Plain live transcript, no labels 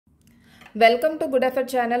Welcome to Good Effort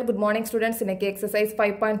channel. Good morning students. இன்னைக்கு exercise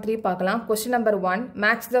 5.3 பார்க்கலாம். Question number 1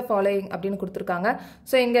 match the following அப்படினு கொடுத்திருக்காங்க.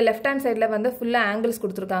 So இங்க left hand sideல வந்து full angles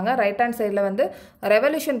கொடுத்திருக்காங்க. right hand sideல வந்து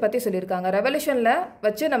revolution பத்தி சொல்லிருக்காங்க. revolutionல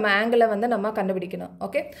வச்சு நம்ம angle வந்து நம்ம கண்டுபிடிக்கணும்.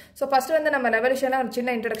 Okay? So first வந்து நம்ம revolutionல ஒரு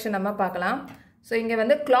சின்ன introduction நம்ம பார்க்கலாம். So இங்க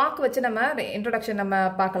வந்து clock வச்சு நம்ம introduction நம்ம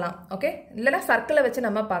பார்க்கலாம். Okay? இல்லனா circle வச்சு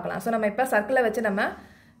நம்ம பார்க்கலாம். So நம்ம இப்ப circle வச்சு நம்ம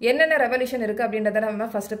என்னென்ன revolution இருக்கு அப்படின்றத நம்ம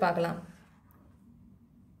first பார்க்கலாம்.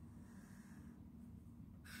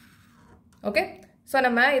 Okay, so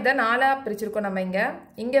நம்ம இத நாலா பிரிச்சிருக்கோம் நம்ம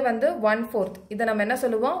இங்க வந்து 1/4 இத நம்ம என்ன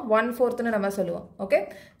சொல்லுவோம் 1/4 னு நம்ம சொல்லுவோம். Okay,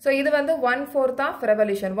 so இது வந்து 1/4 of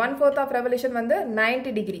revolution. 1/4 of revolution வந்து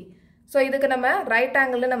 90 degree. So இதுக்கு நம்ம right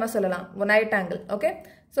angle னு நம்ம சொல்லலாம். right angle. Okay,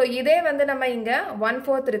 so இதே வந்து நம்ம இங்க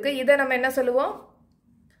 1/4 இருக்கு. இத நம்ம என்ன சொல்லுவோம்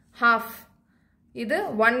half. இது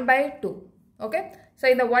 1/2. Okay, so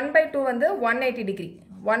இந்த 1/2 வந்து 180 degree.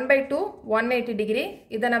 1/2 180 degree.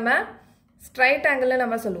 இத நம்ம straight angle னு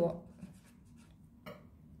நம்ம சொல்லுவோம்.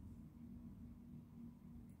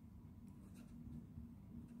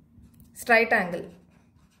 Straight angle.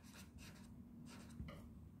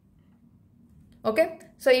 Okay,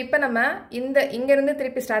 so இப்ப நம்ம இங்க இருந்து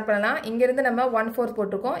திருப்பி ஸ்டார்ட் பண்ணலாம். இங்க இருந்து நம்ம 1/4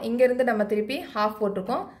 போட்டுருக்கோம். இங்க இருந்து நம்ம திருப்பி half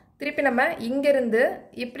போட்டுருக்கோம். திருப்பி நம்ம இங்க இருந்து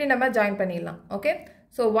இப்படி நம்ம ஜாயின் பண்ணிடலாம். Okay,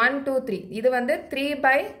 so 1 2 3 இது வந்து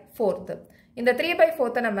 3/4. இந்த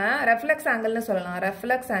 3/4 நம்ம reflex angle னு சொல்லலாம்.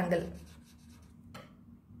 reflex angle.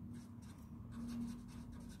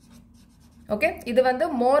 Okay, இது வந்து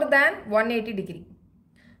more than 180 degree.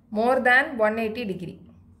 More than 180 degree.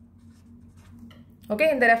 Okay,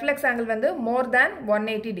 இந்த reflex angle வந்து more than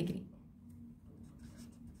 180 degree.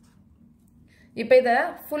 இப்போ இத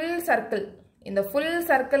full circle. இந்த full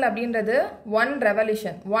circle அப்படின்றது one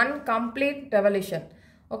revolution, one complete revolution.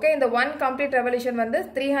 Okay, இந்த one complete revolution வந்து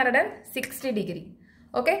 360 degree.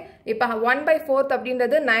 Okay, இப்போ 1/4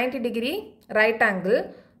 அப்படின்றது 90 degree right angle.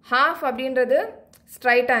 Half அப்படின்றது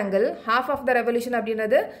straight angle, half of the revolution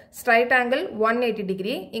அப்படின்றது straight angle 180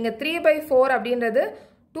 degree. இங்க 3/4 அப்படின்றது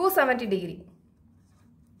 270 degree.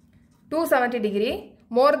 270 degree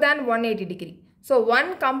more than 180 degree. So one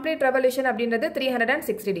complete revolution அப்படின்றது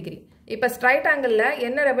 360 degree. இப்ப straight angle-ல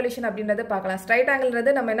என்ன revolution அப்படின்றது பார்க்கலாம். straight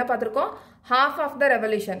angle-ன்றது நம்ம என்ன பார்த்திருக்கோம் half of the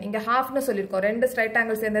revolution. இங்க half னு சொல்லிருக்கோம். ரெண்டு straight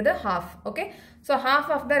angle சேர்ந்தது half. Okay, so half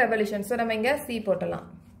of the revolution. So நம்ம இங்க C போடலாம்.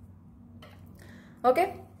 Okay,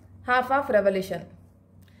 half of revolution.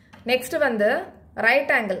 Next வந்து right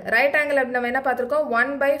angle. Right angle அப்படி நம்ம என்ன பார்த்திருக்கோம்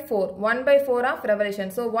 1/4. 1/4 of revolution.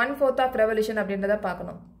 So 1/4 of revolution அப்படின்றத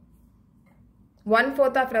பார்க்கணும்.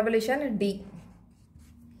 1/4 of revolution D.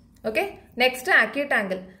 Okay, next acute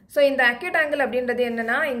angle. So இந்த acute angle அப்படின்றது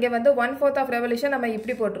என்னன்னா இங்க வந்து 1/4 of revolution நம்ம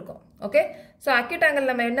இப்படி போட்டிருக்கோம். Okay, so acute angle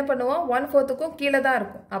நம்ம என்ன பண்ணுவோம் 1/4க்கும் கீழ தான்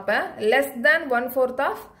இருக்கும். அப்ப less than 1/4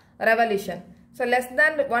 of revolution. So less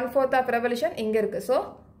than 1/4 of revolution இங்க இருக்கு. So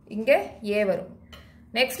இங்க A வரும்.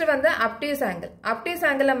 Next வந்து obtuse angle. Obtuse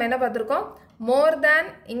angle நம்ம என்ன பார்த்திருக்கோம் more than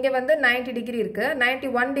இங்க வந்து 90 degree இருக்கு.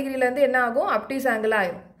 91 degreeல இருந்து என்ன ஆகும் obtuse angle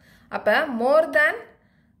ஆயிரும். அப்ப more than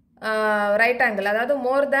right angle அதாவது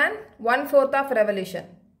more than 1/4 of revolution.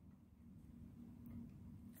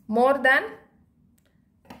 More than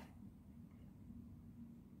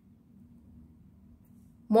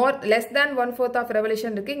less than 1/4 of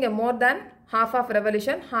revolution இருக்கு. இங்க more than half of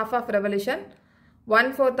revolution, half of revolution,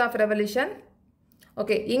 1/4 of revolution.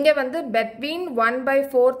 Okay, இங்க வந்து between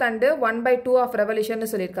 1/4 and 1/2 of revolution னு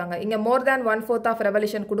சொல்லிருக்காங்க. இங்க more than 1/4 of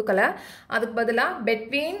revolution கொடுக்கல. அதுக்கு பதிலா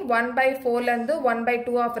between 1/4 ல இருந்து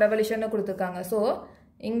 1/2 of revolution னு கொடுத்திருக்காங்க. So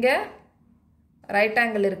இங்க right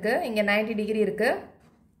angle இருக்கு. இங்க 90 degree இருக்கு.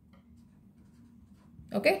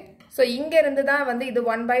 Okay, so இங்க இருந்து தான் வந்து இது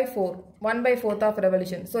 1/4 of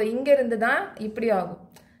revolution. So இங்க இருந்து தான் இப்படி ஆகும்.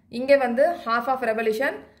 இங்க வந்து half of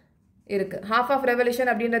revolution இருக்கு. half of revolution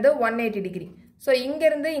அப்படின்றது 180 degree. So இங்க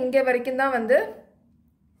இருந்து இங்க வரைக்கும் தான் வந்து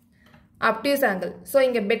obtuse angle. So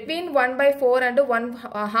இங்க between 1/4 and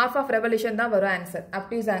 1/2 of revolution தான் வரும் answer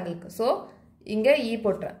obtuse angle-க்கு. So இங்க E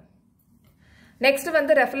போட்டுறேன். Next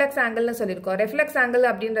வந்து reflex angle னு சொல்லிருக்கோம். reflex angle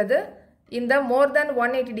அப்படின்றது இந்த more than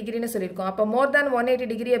 180 degree னு சொல்லிருக்கோம். அப்ப more than 180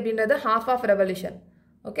 degree அப்படின்றது half of revolution.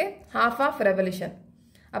 Okay, half of revolution.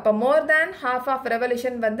 அப்ப more than half of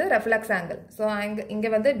revolution வந்து reflex angle. So இங்க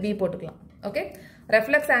வந்து B போட்டுக்கலாம். Okay,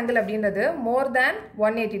 reflex angle அப்படின்றது more than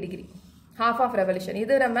 180 degree, half of revolution.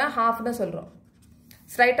 இது நம்ம half னு சொல்றோம்.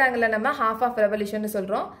 straight angle நம்ம half of revolution னு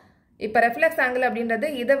சொல்றோம். இப்ப reflex angle அப்படின்றது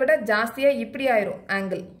இதை விட ஜாஸ்தியா இப்படி ஆயிரும்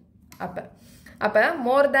angle. அப்ப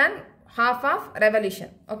more than half of revolution.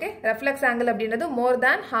 Okay, reflex angle அப்படின்றது more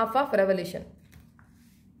than half of revolution.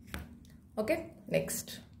 Okay, next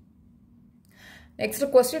Next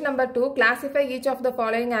question number 2, classify each of the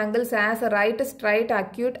following angles as a right, straight,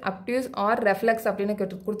 acute, obtuse or reflex அப்படினு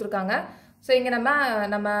கொடுத்திருக்காங்க. So இங்க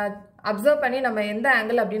நம்ம observe பண்ணி நம்ம எந்த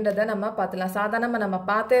angle அப்படின்றத நம்ம பார்க்கலாம். சாதாரணமா நம்ம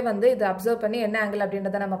பார்த்தே வந்து இது அப்சர்வ் பண்ணி என்ன ஆங்கிள்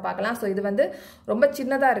அப்படின்றத நம்ம பார்க்கலாம். So இது வந்து ரொம்ப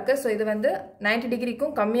சின்னதா இருக்கு. So இது வந்து 90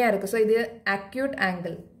 டிகிரிக்கும் கம்மியா இருக்கு. So இது acute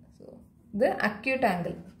angle. So இது acute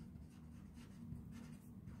angle.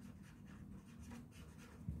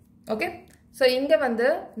 Okay? So இங்க வந்து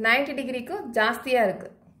 90 டிகிரிக்கு ஜாஸ்தியா இருக்கு.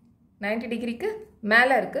 90 டிகிரிக்கு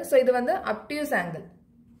மேல இருக்கு. So இது வந்து obtuse angle.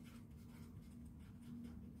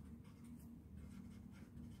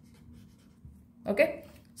 Okay?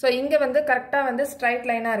 So இங்க வந்து கரெக்ட்டா வந்து straight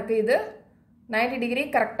line-ஆ இருக்கு. இது 90 டிகிரி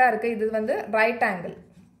கரெக்ட்டா இருக்கு. இது வந்து right angle.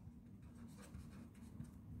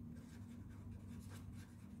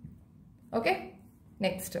 Okay?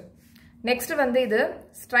 Next வந்து இது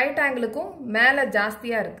straight angle-க்கும் மேல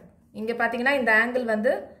ஜாஸ்தியா இருக்கு. இங்க பாத்தீங்கன்னா இந்த angle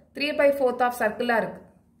வந்து 3/4 of circle-ஆ இருக்கு.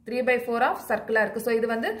 3/4 of circle-ஆ இருக்கு. So இது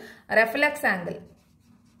வந்து reflex angle.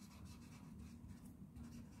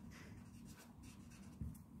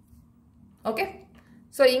 Okay?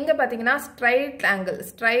 So இங்க பாத்தீங்கன்னா straight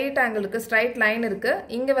angle-க்கு straight line இருக்கு.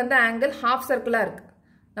 இங்க வந்து angle half circle-ஆ இருக்கு.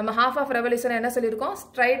 நம்ம half of revolution என்ன சொல்லிருக்கோம்?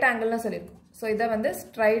 Straight angle-னு சொல்லிருக்கோம். So இத வந்து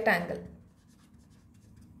straight angle.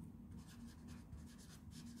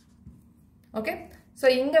 Okay? So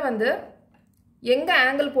இங்க வந்து எங்க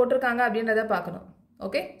angle போட்டிருக்காங்க அப்படின்றத பார்க்கணும்.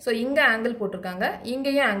 Okay? So இங்க angle போட்டிருக்காங்க,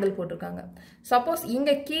 இங்கேயும் angle போட்டிருக்காங்க. Suppose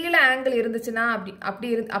இங்க கீழ angle இருந்துச்சுனா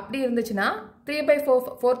அப்படி இருந்துச்சுனா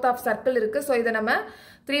 3/4 of circle இருக்கு. So இத நம்ம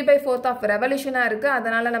 3/4 of revolution-ஆ இருக்கு.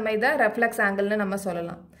 அதனால நம்ம இத reflex angle-னு நம்ம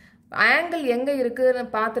சொல்லலாம். angle எங்க இருக்குன்னு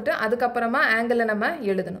பார்த்துட்டு அதுக்கு அப்புறமா angle நம்ம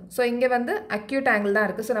எழுதணும். So இங்க வந்து acute angle தான்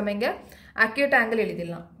இருக்கு. So நம்ம இங்க acute angle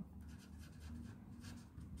எழுதிடலாம்.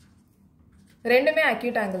 ரெண்டுமே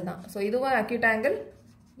acute angle தான். So இதுவும் acute angle,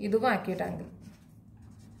 இதுவும் acute angle.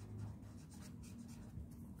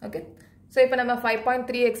 Okay? So இப்போ நம்ம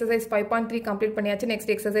 5.3 exercise 5.3 complete பண்ணியாச்சு.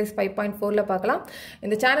 Next exercise 5.4ல பார்க்கலாம்.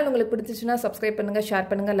 இந்த சேனல் உங்களுக்கு பிடிச்சிச்சுனா subscribe பண்ணுங்க, share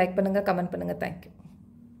பண்ணுங்க, like பண்ணுங்க, comment பண்ணுங்க. Thank you.